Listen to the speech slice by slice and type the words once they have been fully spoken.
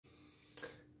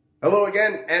Hello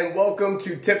again and welcome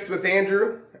to Tips with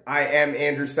Andrew. I am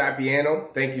Andrew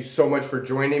Sapiano. Thank you so much for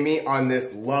joining me on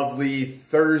this lovely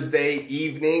Thursday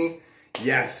evening.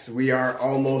 Yes, we are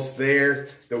almost there.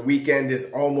 The weekend is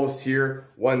almost here.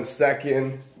 1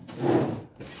 second.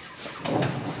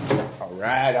 All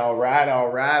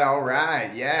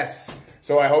right. Yes.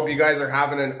 So I hope you guys are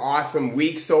having an awesome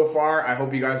week so far. I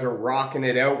hope you guys are rocking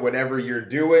it out, whatever you're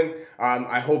doing.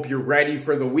 I hope you're ready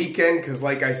for the weekend because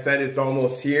like I said, it's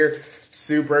almost here.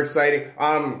 Super exciting.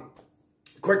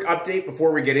 Quick update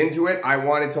before we get into it. I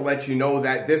wanted to let you know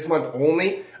that this month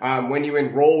only, when you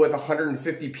enroll with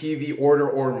 150 PV order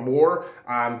or more,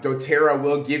 doTERRA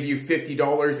will give you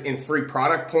 $50 in free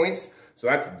product points. So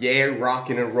that's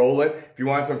rocking and rolling. If you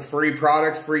want some free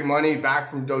products, free money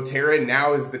back from doTERRA,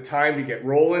 now is the time to get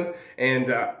rolling.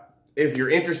 And if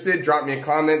you're interested, drop me a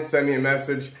comment, send me a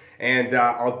message, and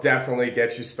I'll definitely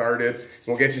get you started.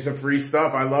 We'll get you some free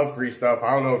stuff. I love free stuff.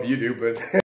 I don't know if you do, but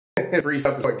free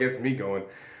stuff is what gets me going.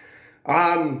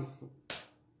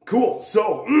 Cool.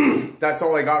 So that's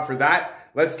all I got for that.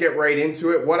 Let's get right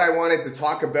into it. What I wanted to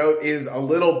talk about is a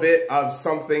little bit of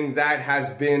something that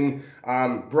has been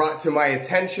brought to my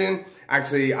attention.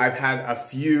 Actually, I've had a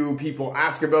few people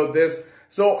ask about this.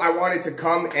 So I wanted to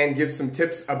come and give some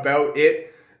tips about it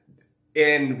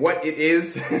and what it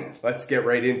is. Let's get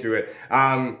right into it.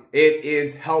 It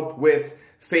is help with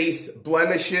face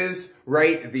blemishes,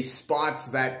 right? The spots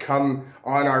that come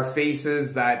on our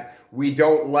faces that we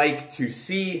don't like to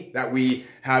see, that we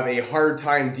have a hard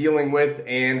time dealing with,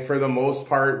 and for the most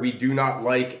part, we do not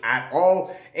like at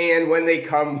all. And when they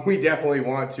come, we definitely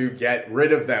want to get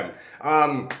rid of them.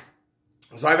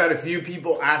 So I've had a few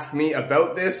people ask me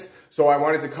about this, so I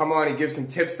wanted to come on and give some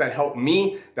tips that help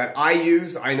me, that I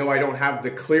use. I know I don't have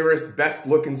the clearest, best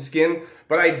looking skin,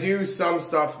 but I do some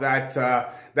stuff that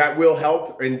that will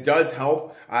help and does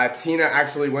help. Tina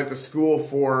actually went to school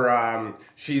for,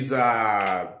 she's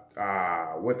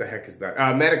what the heck is that?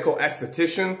 Medical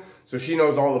esthetician. So she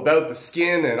knows all about the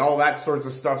skin and all that sorts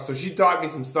of stuff. So she taught me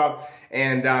some stuff,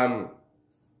 and I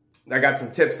got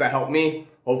some tips that help me.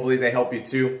 Hopefully they help you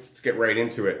too. Let's get right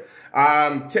into it.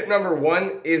 Tip number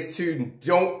 1 is to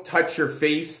don't touch your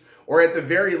face, or at the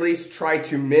very least try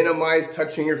to minimize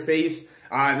touching your face.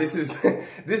 This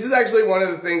is actually one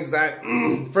of the things that,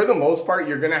 for the most part,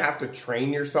 you're gonna have to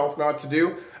train yourself not to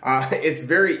do. It's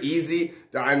very easy.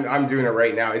 I'm doing it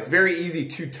right now. It's very easy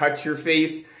to touch your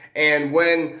face. And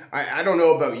when, I don't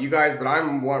know about you guys, but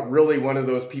I'm really one of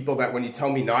those people that when you tell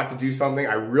me not to do something,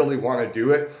 I really want to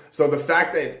do it. So the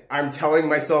fact that I'm telling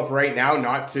myself right now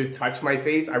not to touch my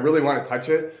face, I really want to touch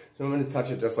it. So I'm going to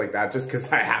touch it just like that, just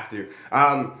because I have to.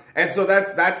 And so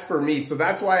that's for me. So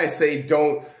that's why I say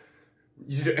don't.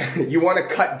 You want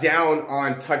to cut down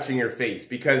on touching your face,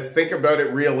 because think about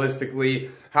it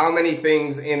realistically. How many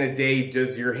things in a day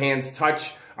does your hands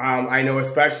touch? I know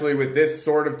especially with this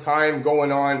sort of time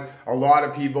going on, a lot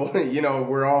of people, you know,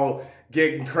 we're all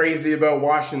getting crazy about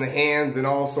washing the hands and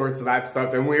all sorts of that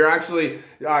stuff. And we're actually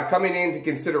coming into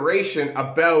consideration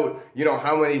about, you know,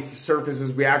 how many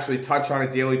surfaces we actually touch on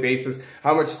a daily basis,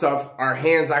 how much stuff our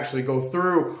hands actually go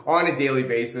through on a daily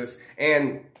basis.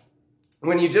 And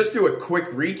when you just do a quick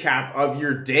recap of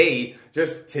your day,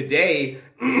 just today,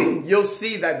 you'll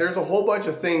see that there's a whole bunch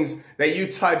of things that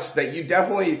you touch that you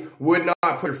definitely would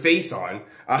not put your face on.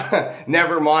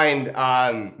 Never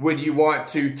mind, would you want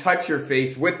to touch your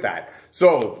face with that?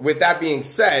 So with that being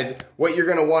said, what you're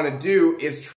gonna wanna do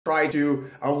is try to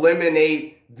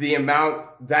eliminate the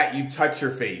amount that you touch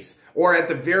your face. Or at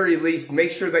the very least, make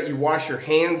sure that you wash your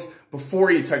hands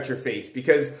before you touch your face,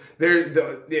 because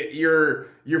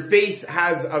your face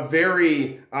has a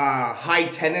very high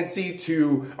tendency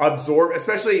to absorb,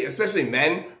 especially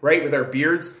men, right, with our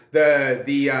beards.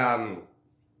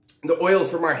 The oils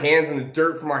from our hands and the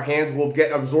dirt from our hands will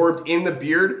get absorbed in the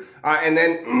beard. And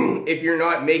then if you're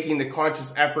not making the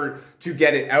conscious effort to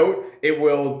get it out, it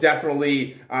will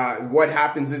definitely, what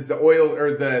happens is the oil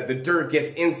or the dirt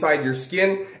gets inside your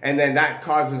skin, and then that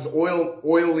causes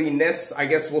oiliness, I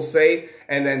guess we'll say.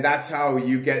 And then that's how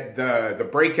you get the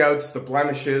breakouts, the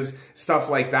blemishes, stuff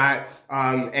like that.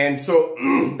 And so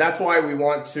that's why we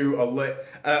want to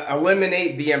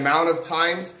eliminate the amount of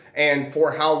times and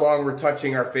for how long we're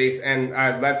touching our face. And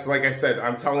that's, like I said,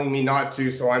 I'm telling me not to,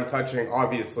 so I'm touching,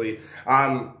 obviously.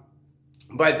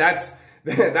 But that's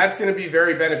going to be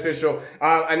very beneficial.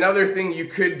 Another thing you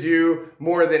could do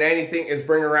more than anything is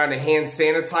bring around a hand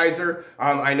sanitizer.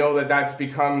 I know that that's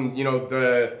become, you know,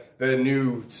 the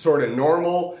new sort of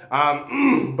normal,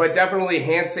 but definitely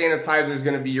hand sanitizer is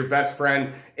going to be your best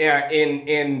friend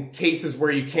in cases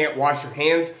where you can't wash your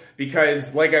hands,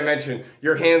 because like I mentioned,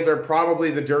 your hands are probably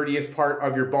the dirtiest part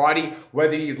of your body,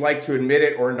 whether you'd like to admit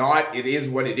it or not. It is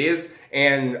what it is.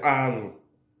 And,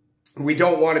 we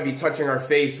don't want to be touching our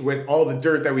face with all the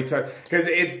dirt that we touch, because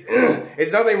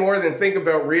it's nothing more than think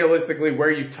about realistically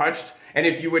where you've touched. And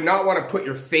if you would not want to put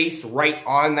your face right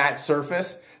on that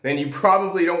surface, then you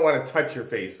probably don't want to touch your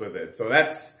face with it. So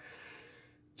that's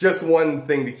just one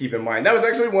thing to keep in mind. That was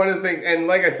actually one of the things, and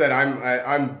like I said,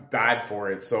 I'm bad for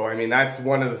it. So I mean, that's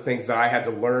one of the things that I had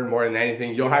to learn more than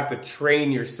anything. You'll have to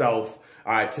train yourself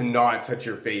to not touch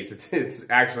your face. It's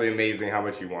actually amazing how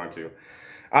much you want to.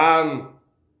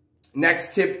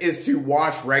 Next tip is to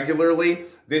wash regularly.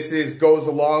 This goes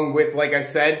along with, like I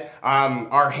said,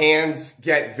 our hands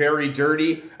get very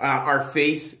dirty. Our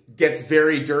face gets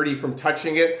very dirty from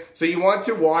touching it. So you want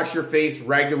to wash your face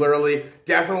regularly,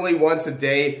 definitely once a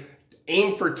day.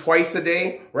 Aim for twice a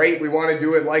day, right? We want to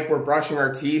do it like we're brushing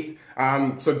our teeth.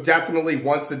 So definitely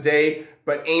once a day,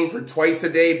 but aim for twice a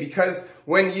day, because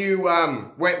when you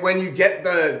get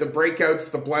the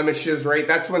breakouts, the blemishes, right?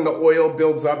 That's when the oil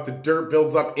builds up, the dirt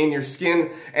builds up in your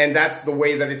skin, and that's the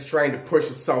way that it's trying to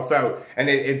push itself out. And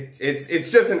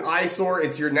it's just an eyesore.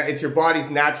 It's your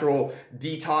body's natural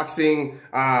detoxing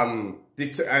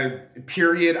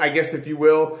period, I guess, if you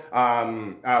will,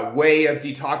 way of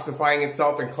detoxifying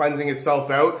itself and cleansing itself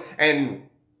out. And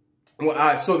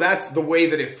so that's the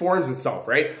way that it forms itself,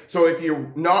 right? So if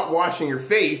you're not washing your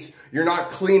face, you're not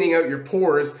cleaning out your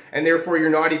pores, and therefore you're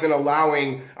not even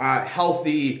allowing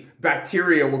healthy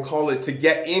bacteria, we'll call it, to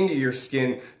get into your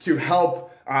skin to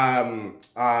help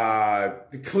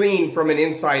clean from an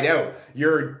inside out.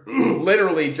 You're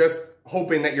literally just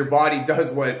hoping that your body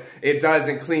does what it does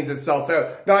and cleans itself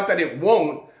out. Not that it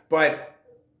won't, but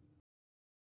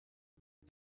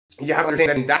you have to understand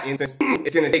that in that instance,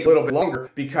 it's going to take a little bit longer,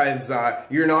 because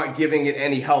you're not giving it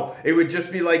any help. It would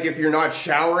just be like if you're not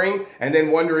showering and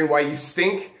then wondering why you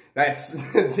stink. It's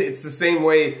the same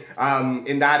way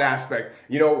in that aspect,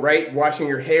 you know, right? Washing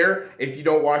your hair. If you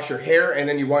don't wash your hair and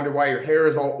then you wonder why your hair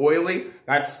is all oily,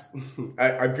 that's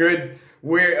a good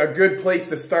place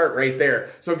to start right there.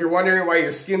 So if you're wondering why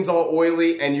your skin's all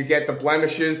oily and you get the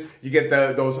blemishes, you get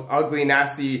those ugly,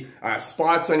 nasty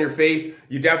spots on your face,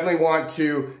 you definitely want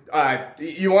to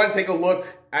take a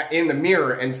look in the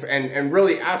mirror and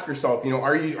really ask yourself, you know,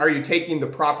 are you taking the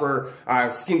proper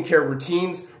skincare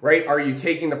routines, right? Are you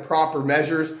taking the proper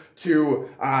measures to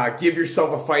give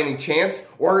yourself a fighting chance?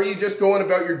 Or are you just going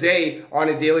about your day on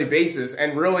a daily basis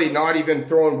and really not even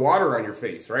throwing water on your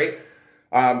face, right?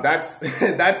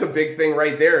 That's a big thing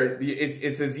right there.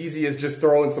 It's as easy as just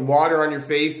throwing some water on your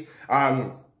face.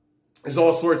 There's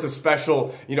all sorts of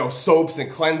special, you know, soaps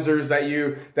and cleansers that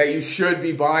you should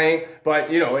be buying.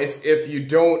 But, you know, if you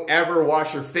don't ever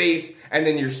wash your face and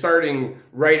then you're starting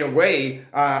right away,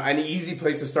 an easy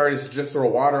place to start is to just throw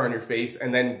water on your face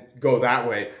and then go that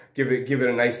way. Give it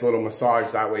a nice little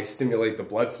massage that way, stimulate the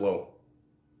blood flow.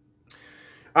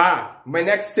 My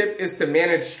next tip is to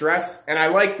manage stress, and I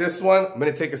like this one. I'm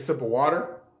going to take a sip of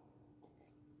water.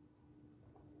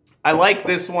 I like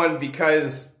this one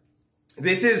because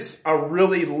this is a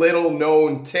really little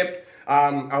known tip,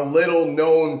 a little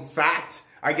known fact,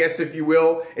 I guess, if you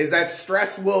will, is that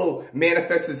stress will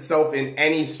manifest itself in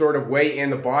any sort of way in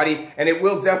the body, and it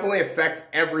will definitely affect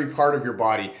every part of your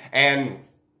body. And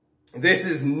this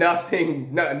is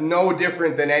no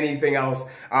different than anything else.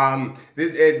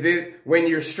 When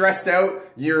you're stressed out,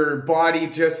 your body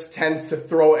just tends to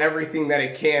throw everything that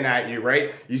it can at you,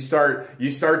 right? You start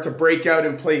to break out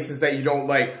in places that you don't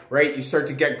like, right? You start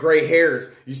to get gray hairs.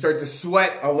 You start to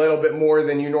sweat a little bit more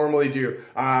than you normally do.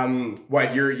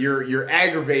 You're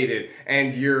aggravated,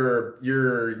 and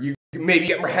you maybe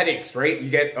get more headaches, right? You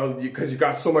get because you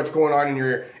got so much going on in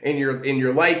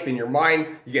your life, in your mind.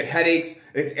 You get headaches,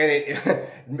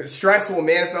 stress will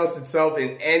manifest itself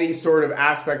in any sort of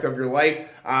aspect of your life.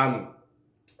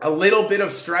 A little bit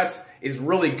of stress is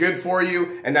really good for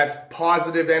you, and that's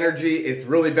positive energy. It's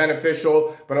really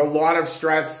beneficial, but a lot of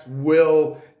stress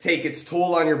will take its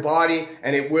toll on your body,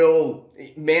 and it will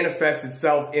manifest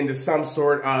itself into some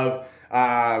sort of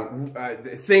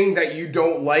thing that you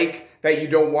don't like, that you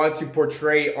don't want to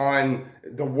portray on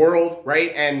the world,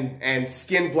 right? And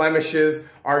skin blemishes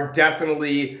are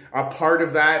definitely a part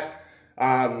of that.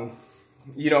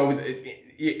 You know,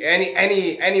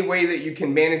 any way that you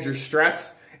can manage your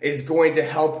stress is going to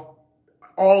help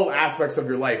all aspects of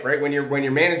your life, right? When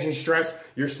you're managing stress,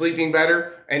 you're sleeping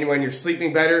better, and when you're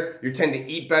sleeping better, you tend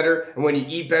to eat better, and when you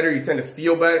eat better, you tend to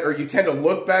feel better, or you tend to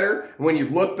look better, and when you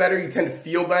look better, you tend to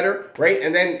feel better, right?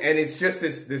 And it's just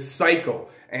this cycle.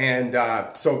 And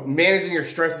so managing your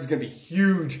stress is going to be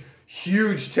huge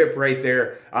Huge tip right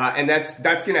there. And that's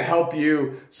going to help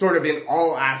you sort of in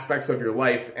all aspects of your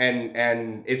life.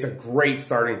 And it's a great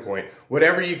starting point.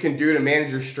 Whatever you can do to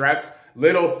manage your stress,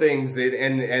 little things,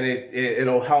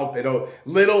 it'll help.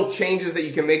 Little changes that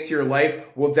you can make to your life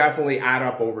will definitely add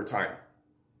up over time.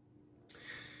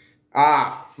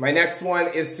 My next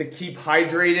one is to keep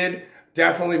hydrated.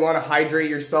 Definitely want to hydrate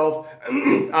yourself.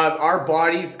 Our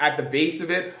bodies at the base of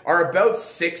it are about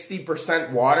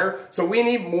 60% water. So we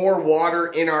need more water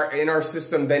in our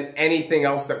system than anything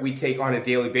else that we take on a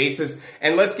daily basis.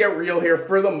 And let's get real here.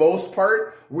 For the most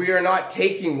part, we are not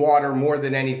taking water more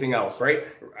than anything else, right?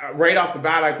 Right off the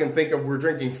bat, I can think of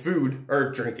we're eating food,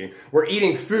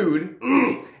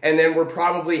 and then we're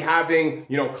probably having,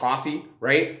 coffee,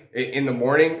 right? In the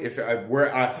morning. If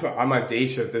I'm on day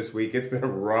shift this week, it's been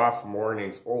rough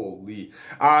mornings, holy.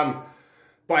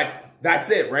 But that's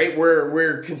it, right?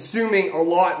 We're consuming a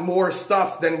lot more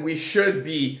stuff than we should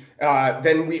be,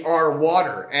 than we are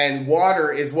water. And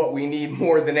water is what we need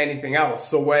more than anything else.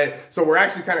 So we're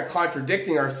actually kind of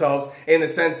contradicting ourselves in the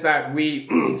sense that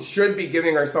we should be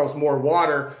giving ourselves more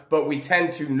water, but we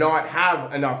tend to not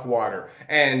have enough water.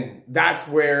 And that's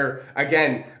where,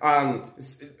 again,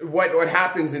 what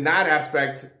happens in that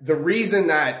aspect, the reason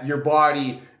that your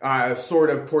body sort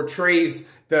of portrays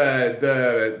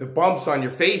the bumps on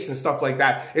your face and stuff like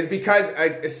that is because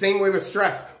same way with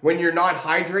stress. When you're not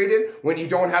hydrated, when you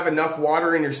don't have enough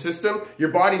water in your system, your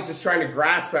body's just trying to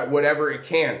grasp at whatever it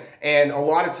can. And a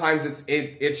lot of times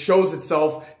it shows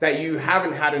itself that you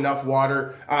haven't had enough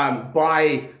water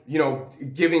by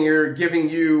giving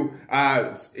you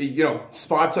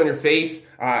spots on your face,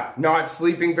 not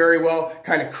sleeping very well,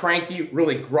 kind of cranky,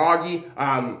 really groggy,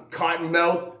 cotton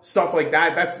mouth, stuff like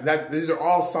that. These are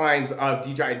all signs of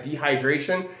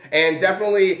dehydration, and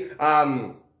definitely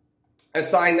a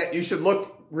sign that you should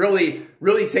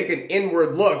really take an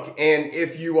inward look. And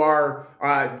if you are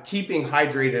keeping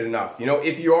hydrated enough,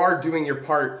 if you are doing your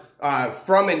part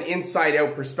from an inside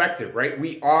out perspective, right?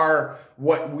 We are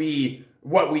what we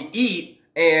eat.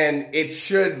 And it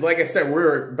should, like I said,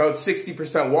 we're about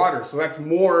 60% water. So that's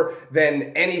more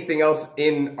than anything else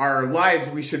in our lives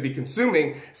we should be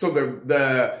consuming. So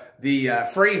the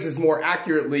phrase is more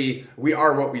accurately, we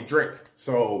are what we drink.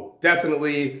 So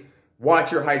definitely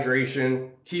watch your hydration,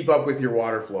 keep up with your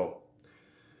water flow.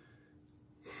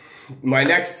 My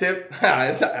next tip,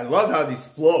 I love how these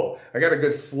flow. I got a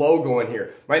good flow going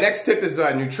here. My next tip is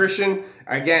nutrition.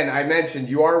 Again, I mentioned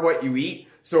you are what you eat.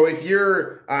 So if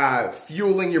you're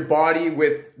fueling your body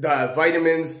with the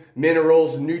vitamins,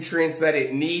 minerals, nutrients that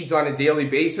it needs on a daily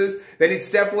basis, then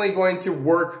it's definitely going to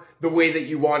work the way that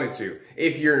you want it to.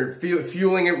 If you're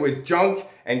fueling it with junk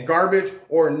and garbage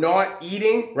or not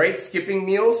eating, right, skipping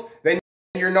meals, then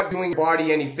you're not doing your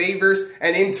body any favors,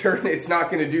 and in turn, it's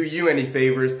not going to do you any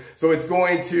favors. So it's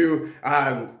going to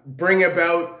bring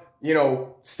about,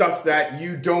 stuff that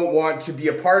you don't want to be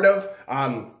a part of.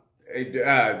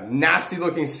 Nasty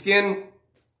looking skin,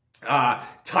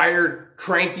 tired,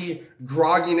 cranky,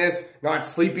 grogginess, not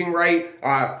sleeping right,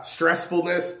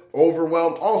 stressfulness,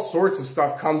 overwhelm, all sorts of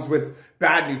stuff comes with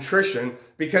bad nutrition,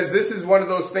 because this is one of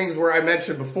those things where I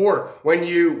mentioned before, when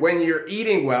you're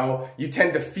eating well, you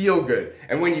tend to feel good.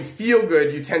 And when you feel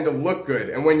good, you tend to look good.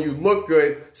 And when you look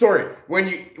good, when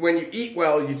you eat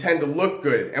well, you tend to look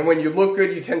good. And when you look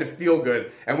good, you tend to feel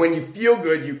good. And when you feel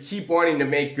good, you keep wanting to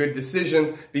make good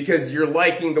decisions because you're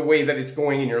liking the way that it's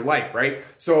going in your life, right?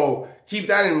 So keep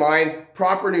that in mind.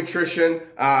 Proper nutrition,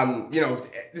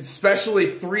 especially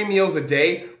 3 meals a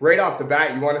day. Right off the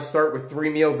bat, you want to start with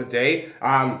 3 meals a day.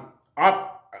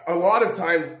 A lot of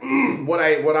times, what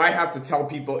I have to tell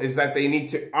people is that they need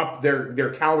to up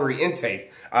their calorie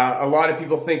intake. A lot of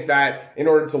people think that in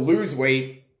order to lose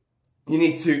weight, you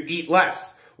need to eat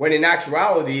less. When in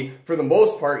actuality, for the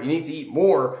most part, you need to eat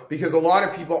more, because a lot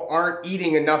of people aren't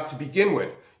eating enough to begin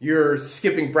with. You're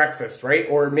skipping breakfast, right?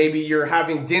 Or maybe you're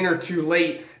having dinner too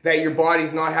late that your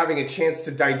body's not having a chance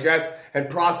to digest and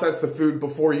process the food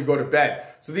before you go to bed.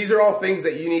 So these are all things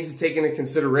that you need to take into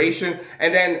consideration.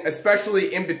 And then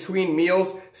especially in between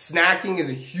meals, snacking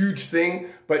is a huge thing,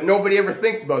 but nobody ever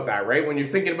thinks about that, right? When you're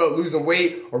thinking about losing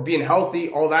weight or being healthy,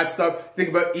 all that stuff, think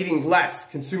about eating less,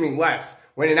 consuming less.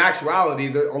 When in actuality,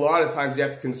 a lot of times you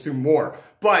have to consume more.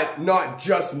 But not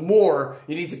just more,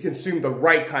 you need to consume the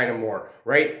right kind of more,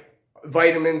 right?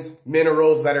 Vitamins,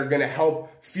 minerals that are going to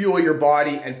help fuel your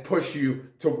body and push you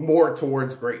more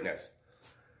towards greatness.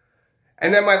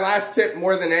 And then my last tip,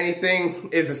 more than anything,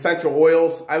 is essential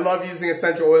oils. I love using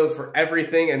essential oils for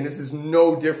everything, and this is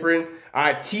no different.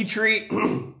 Tea tree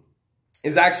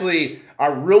is actually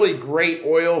a really great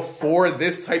oil for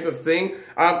this type of thing.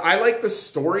 I like the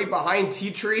story behind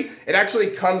tea tree. It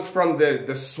actually comes from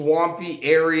the swampy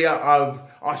area of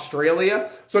Australia.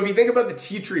 So if you think about the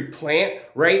tea tree plant,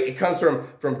 right, it comes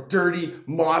from dirty,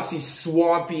 mossy,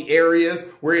 swampy areas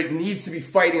where it needs to be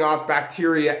fighting off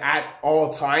bacteria at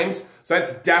all times. So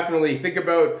that's definitely, think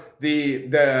about the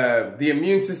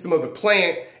immune system of the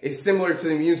plant is similar to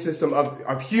the immune system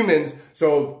of humans.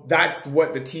 So that's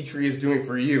what the tea tree is doing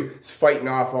for you. It's fighting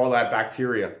off all that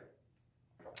bacteria.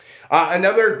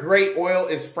 Another great oil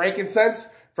is frankincense.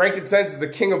 Frankincense is the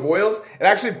king of oils. It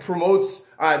actually promotes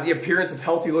the appearance of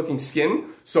healthy looking skin.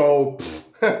 So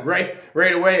right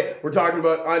away, we're talking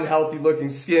about unhealthy looking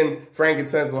skin.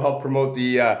 Frankincense will help promote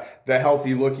the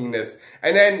healthy lookingness.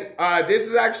 And then this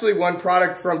is actually one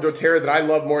product from doTERRA that I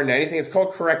love more than anything. It's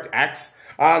called Correct X.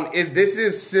 This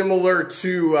is similar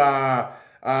to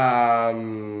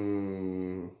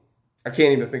I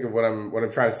can't even think of what I'm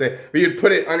trying to say. But you'd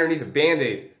put it underneath a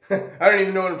Band-Aid. I don't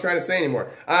even know what I'm trying to say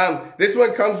anymore. This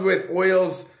one comes with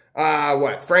oils,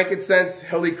 frankincense,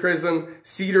 helichrysum,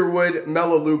 cedarwood,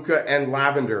 melaleuca, and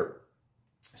lavender.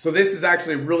 So this is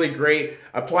actually really great.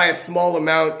 Apply a small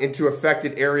amount into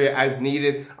affected area as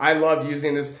needed. I love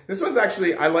using this. This one's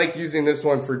actually, I like using this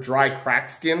one for dry,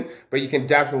 cracked skin, but you can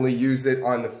definitely use it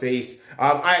on the face.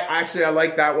 I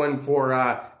like that one for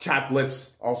chapped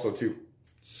lips also too.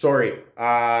 Sorry,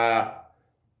 dry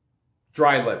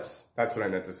lips. That's what I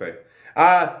meant to say.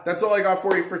 That's all I got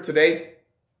for you for today.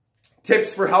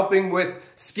 Tips for helping with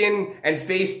skin and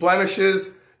face blemishes.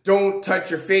 Don't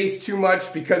touch your face too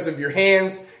much because of your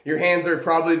hands. Your hands are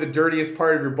probably the dirtiest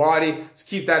part of your body. So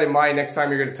keep that in mind next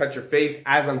time you're going to touch your face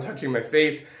as I'm touching my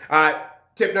face.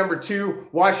 Tip number 2,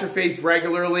 wash your face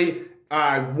regularly,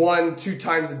 1-2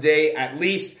 times a day at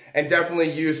least, and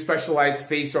definitely use specialized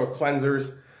facial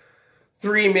cleansers.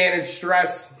 3, manage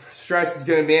stress. Stress is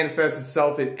going to manifest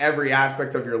itself in every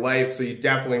aspect of your life, so you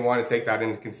definitely want to take that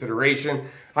into consideration.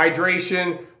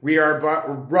 Hydration, we are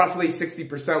roughly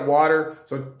 60% water,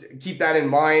 so keep that in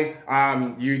mind.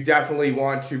 You definitely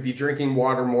want to be drinking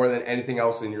water more than anything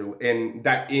else in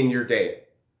your day.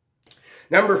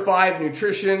 Number 5,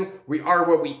 nutrition. We are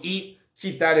what we eat.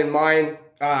 Keep that in mind.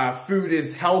 Food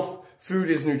is health. Food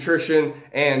is nutrition,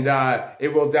 and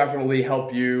it will definitely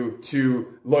help you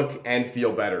to look and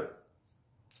feel better.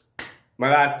 My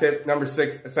last tip, number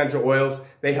 6, essential oils.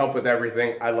 They help with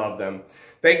everything. I love them.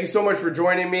 Thank you so much for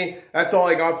joining me. That's all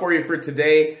I got for you for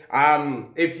today. I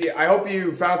hope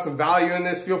you found some value in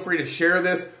this. Feel free to share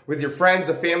this with your friends,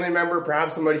 a family member,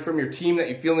 perhaps somebody from your team that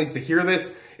you feel needs to hear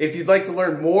this. If you'd like to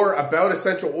learn more about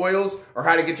essential oils or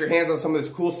how to get your hands on some of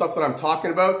this cool stuff that I'm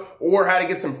talking about, or how to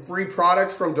get some free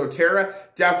products from doTERRA,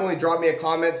 definitely drop me a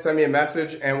comment, send me a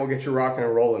message, and we'll get you rocking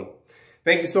and rolling.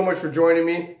 Thank you so much for joining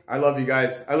me. I love you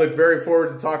guys. I look very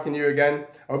forward to talking to you again.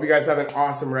 I hope you guys have an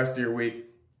awesome rest of your week.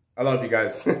 I love you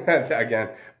guys. Again,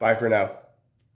 bye for now.